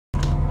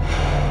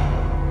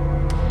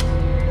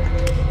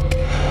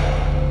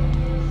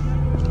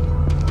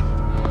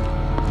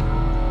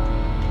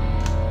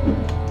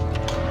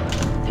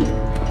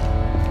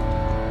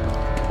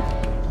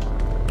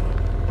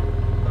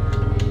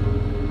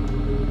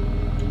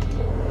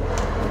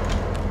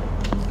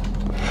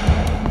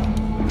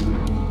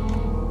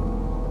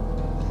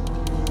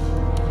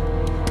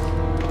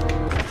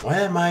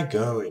I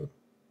going?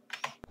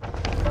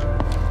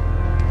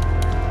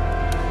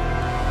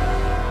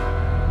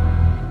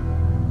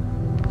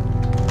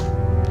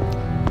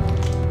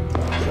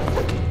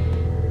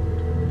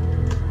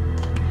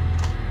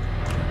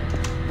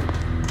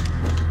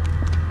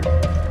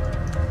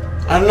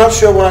 I'm not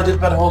sure what I did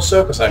that whole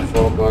circus act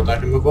for, but I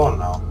can move on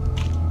now.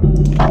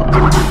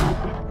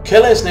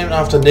 Kelly is named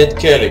after Ned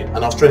Kelly,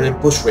 an Australian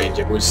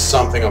bushranger who is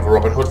something of a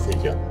Robin Hood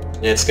figure.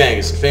 Ned's gang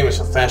is famous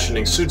for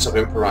fashioning suits of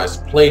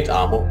improvised plate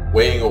armor,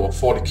 weighing over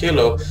 40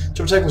 kilo,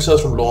 to protect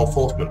themselves from law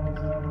enforcement.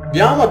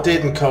 The armor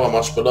didn't cover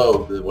much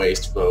below the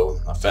waist, though.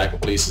 A fact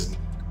of police in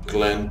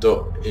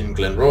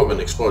Glenrowan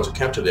explored to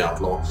capture the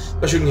outlaw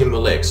by shooting him in the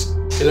legs.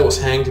 Kelly was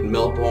hanged in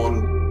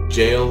Melbourne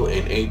jail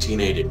in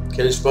 1880.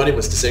 Kelly's body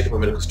was dissected by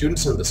medical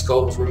students, and the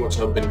skull was rumored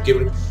to have been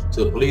given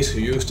to the police, who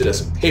used it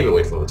as a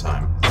paperweight for the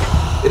time.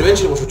 It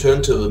eventually was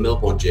returned to the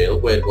Melbourne jail,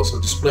 where it was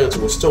on display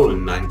until it was stolen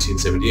in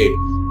 1978.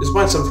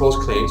 Despite some false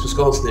claims, the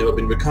skull has never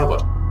been recovered.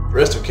 The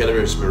rest of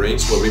Kelly's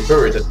Marines were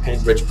reburied at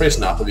Penrith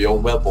Prison after the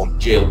old Melbourne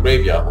jail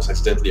graveyard was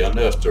accidentally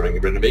unearthed during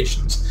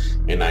renovations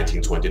in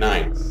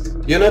 1929.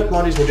 The unearthed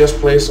bodies were just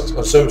placed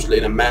posthumously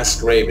in a mass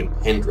grave in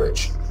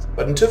Penrith.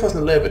 But in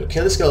 2011,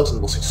 Kelly's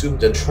skeleton was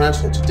exhumed and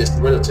transferred to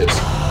distant relatives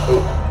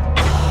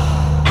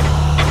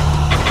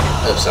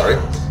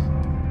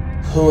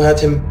who had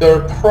him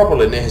buried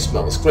properly near his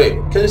mother's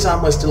grave. Kelly's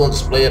armor is still on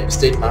display at the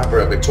State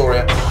Library of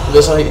Victoria, and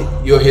those are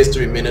your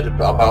history minute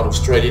about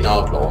Australian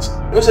outlaws.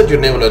 You said you'd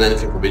never learn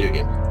anything from video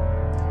games.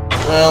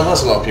 Well,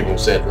 there's a lot of people who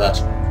said that.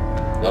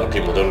 A lot of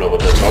people don't know what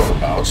they're talking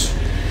about.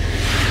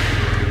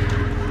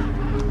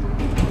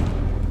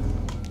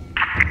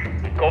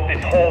 Got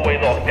this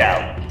hallway locked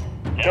down.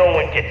 No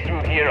one gets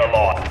through here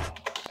alive.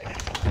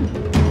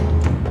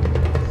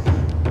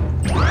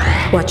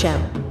 Watch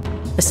out.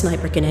 A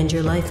sniper can end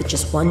your life with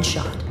just one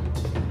shot.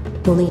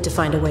 We'll need to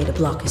find a way to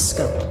block his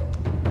scope.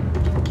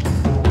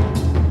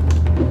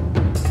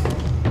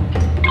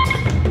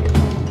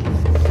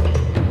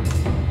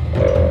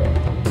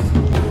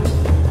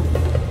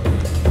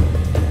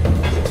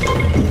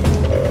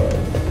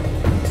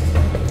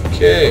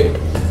 Okay.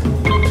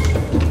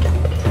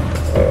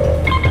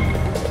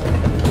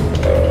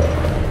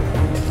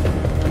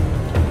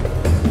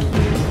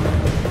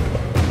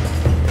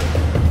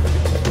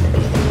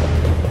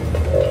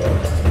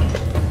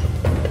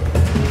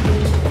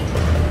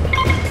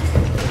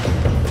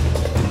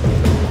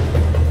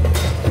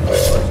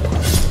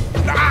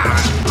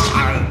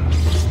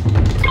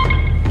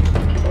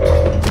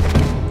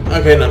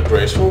 Okay, not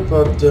graceful,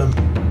 but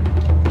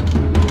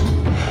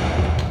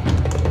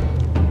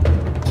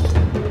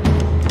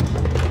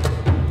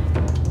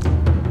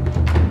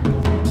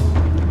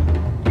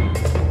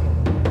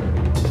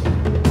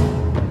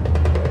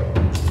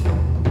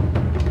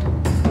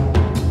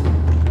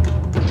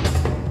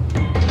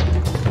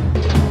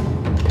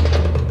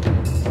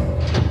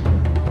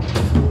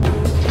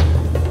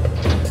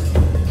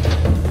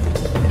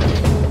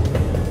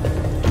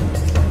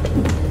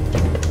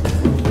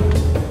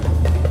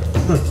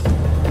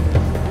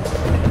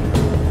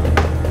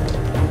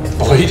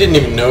he didn't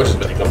even notice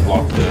that he got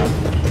blocked there.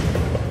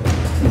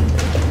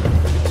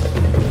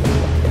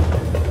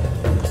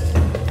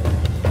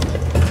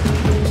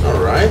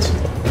 Alright.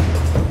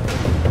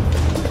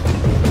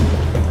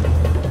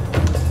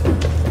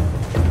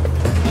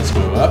 Let's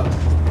move up.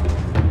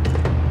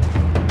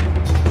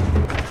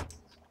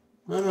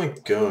 Where am I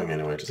going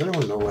anyway? Does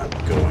anyone know where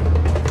I'm going?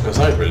 Because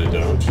I really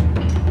don't.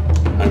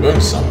 I'm going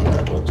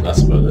somewhere, but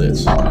that's about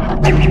it.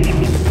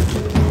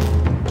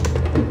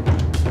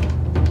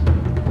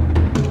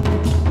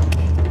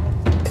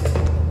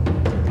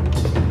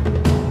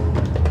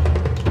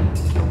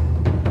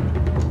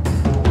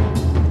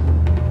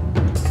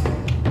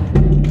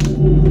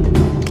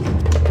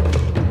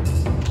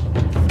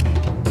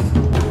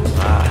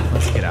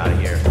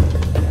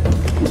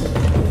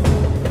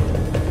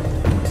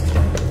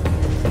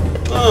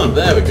 Oh,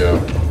 there we go.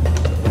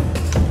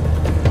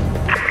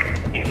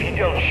 If you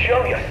don't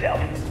show yourself,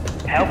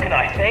 how can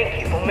I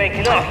thank you for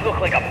making us look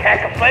like a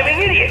pack of flaming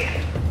idiots?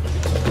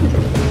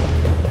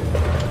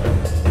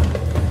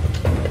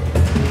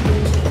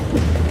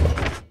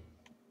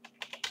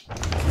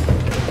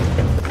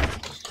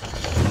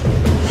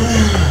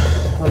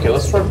 Okay,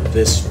 let's try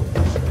this one.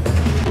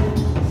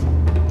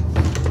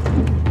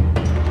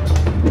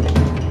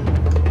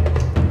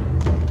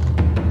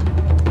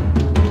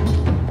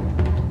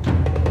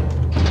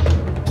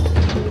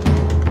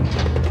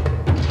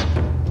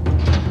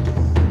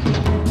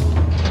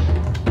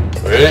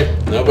 Really?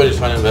 Nobody's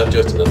finding that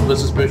just a little bit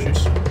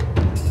suspicious.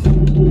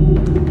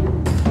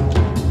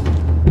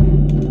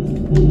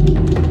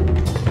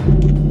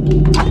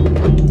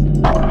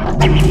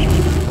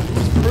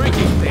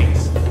 Freaking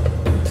things.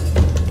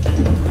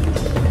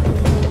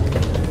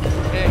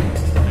 Hey,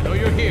 I know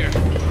you're here.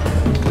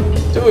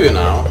 Do you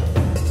now?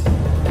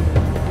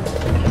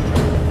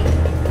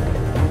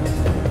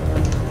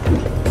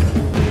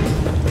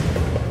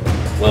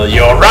 Well,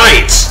 you're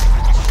right!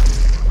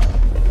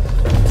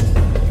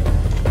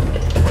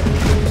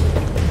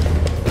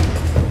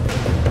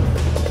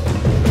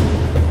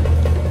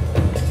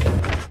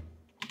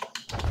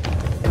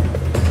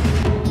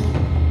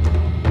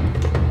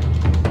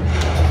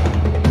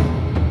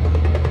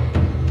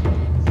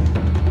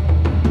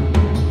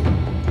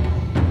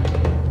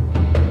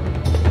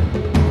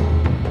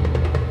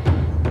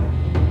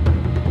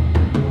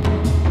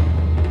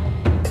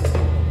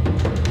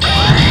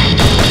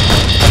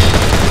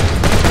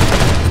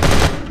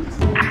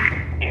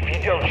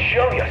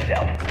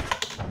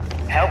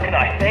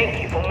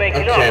 thank you for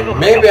making us Okay, look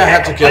maybe like a I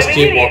have to pack of just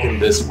keep idiots. walking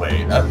this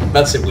way.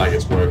 That seems like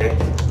it's working.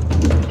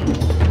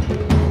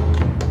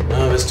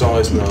 No, this door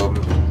isn't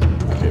open.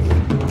 Okay.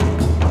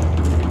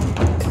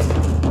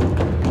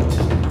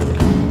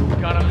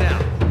 Got him now.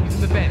 He's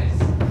in the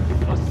vents.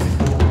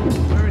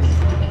 Where is he?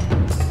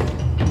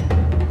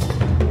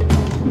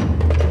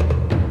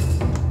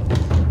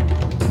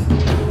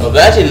 Oh,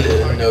 that he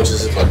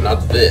notices, but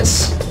not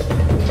this.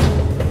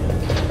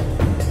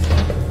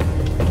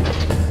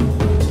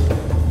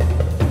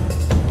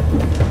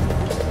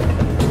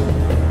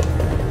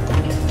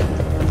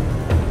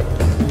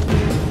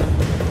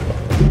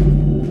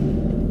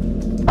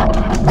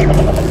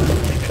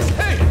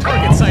 Hey,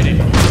 target sighted.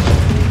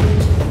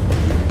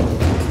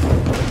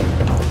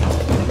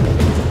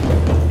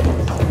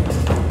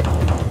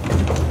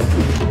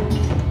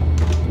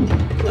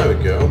 There we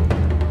go.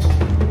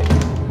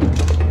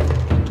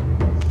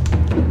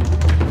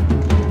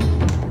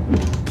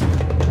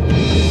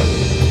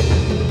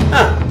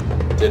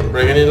 Didn't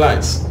bring any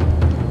lights.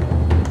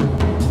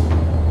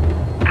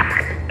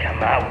 Come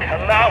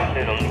out,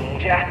 little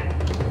ninja.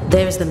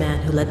 There's the man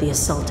who led the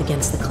assault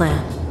against the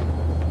clan.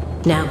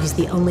 Now he's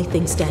the only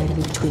thing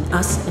standing between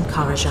us and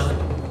Karajan.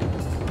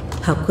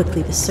 How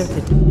quickly the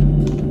serpent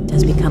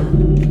has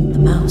become the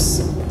mouse.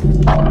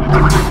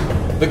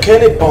 The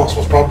Kelly boss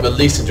was probably the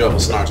least enjoyable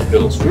scenario to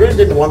build. We really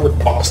didn't want the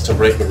boss to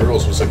break the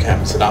rules we so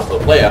carefully set out for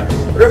the player,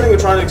 but everything we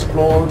tried to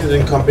explore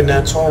did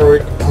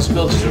combinatoric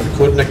possibilities that we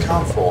couldn't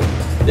account for.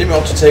 Then we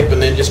ought to take the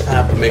ninja's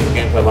path and make the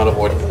gameplay about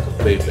avoiding them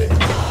completely.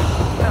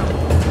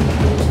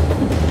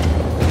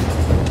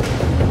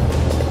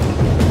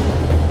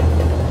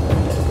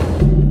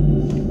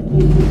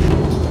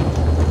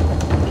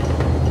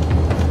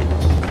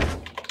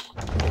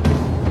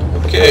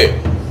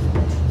 Okay.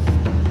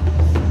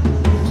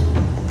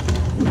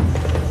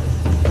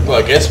 Well,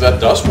 I guess that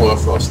does work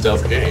for a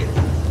stealth game.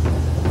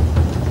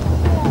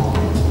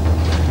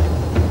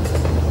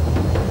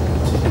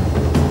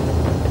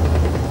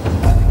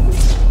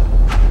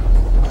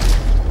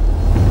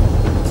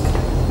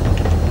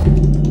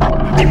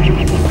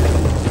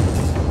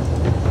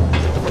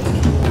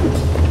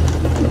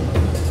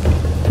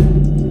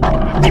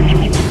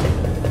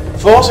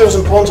 For us, it was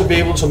important to be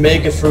able to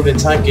make it through the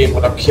entire game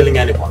without killing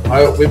anyone.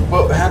 However, we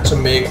had to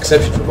make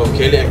exceptions for both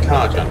Kelly and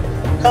Karajan.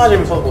 Karajan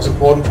we thought was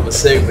important for the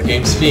sake of the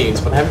game's themes,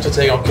 but having to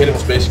take out Kelly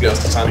was basically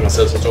us designing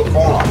ourselves into a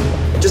corner.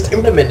 Just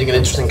implementing an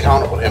interesting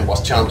counter with him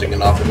was challenging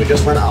enough, and we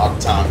just ran out of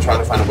time trying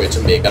to find a way to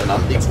make a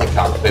non-lethal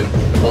encounter with him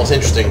that was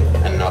interesting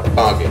and not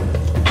bugging.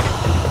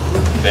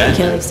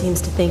 Kelly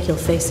seems to think you'll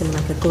face him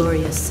like a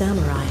glorious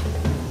samurai.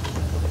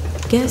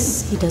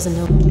 Guess he doesn't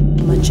know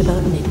much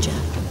about ninja.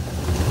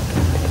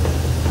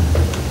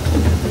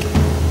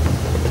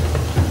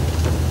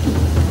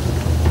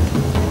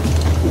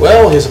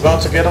 Well, he's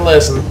about to get a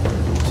lesson.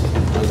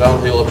 I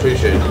doubt he'll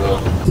appreciate it though.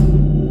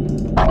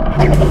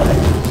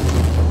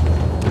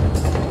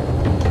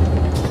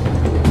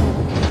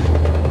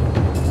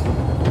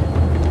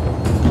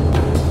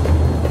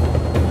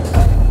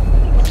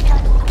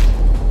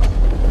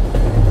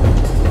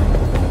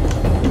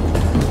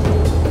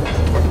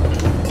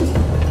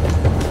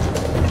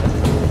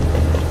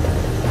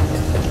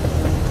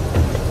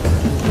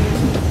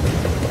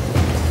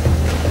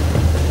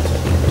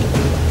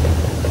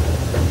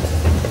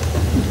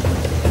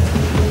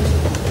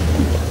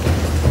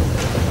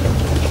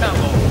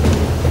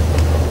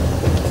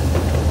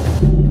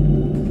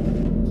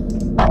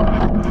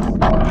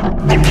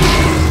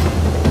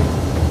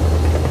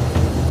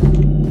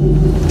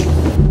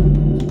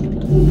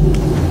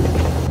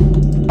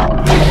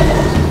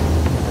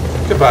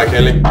 Goodbye,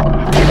 Kelly.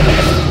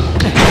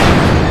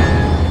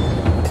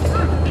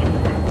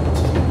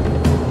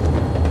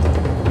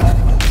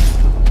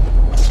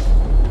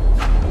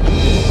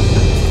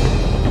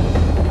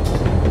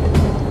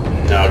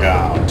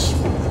 Knockout.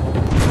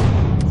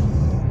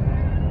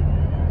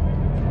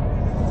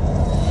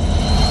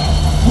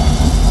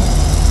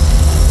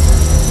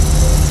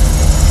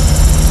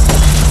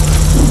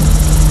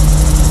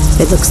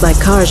 It looks like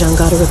Karajan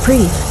got a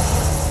reprieve.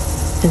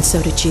 And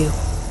so did you.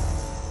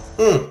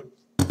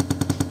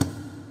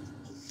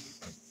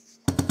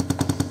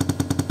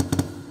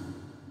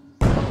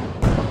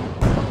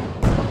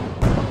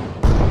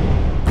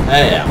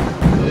 Yeah.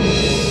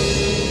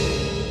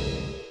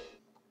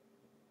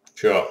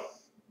 Sure.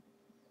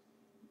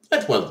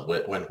 That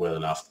went well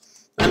enough.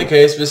 In any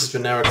case, this has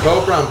been Eric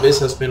Cobra, and this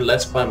has been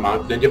Let's Play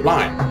Mark Ninja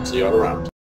Blind. See you all around.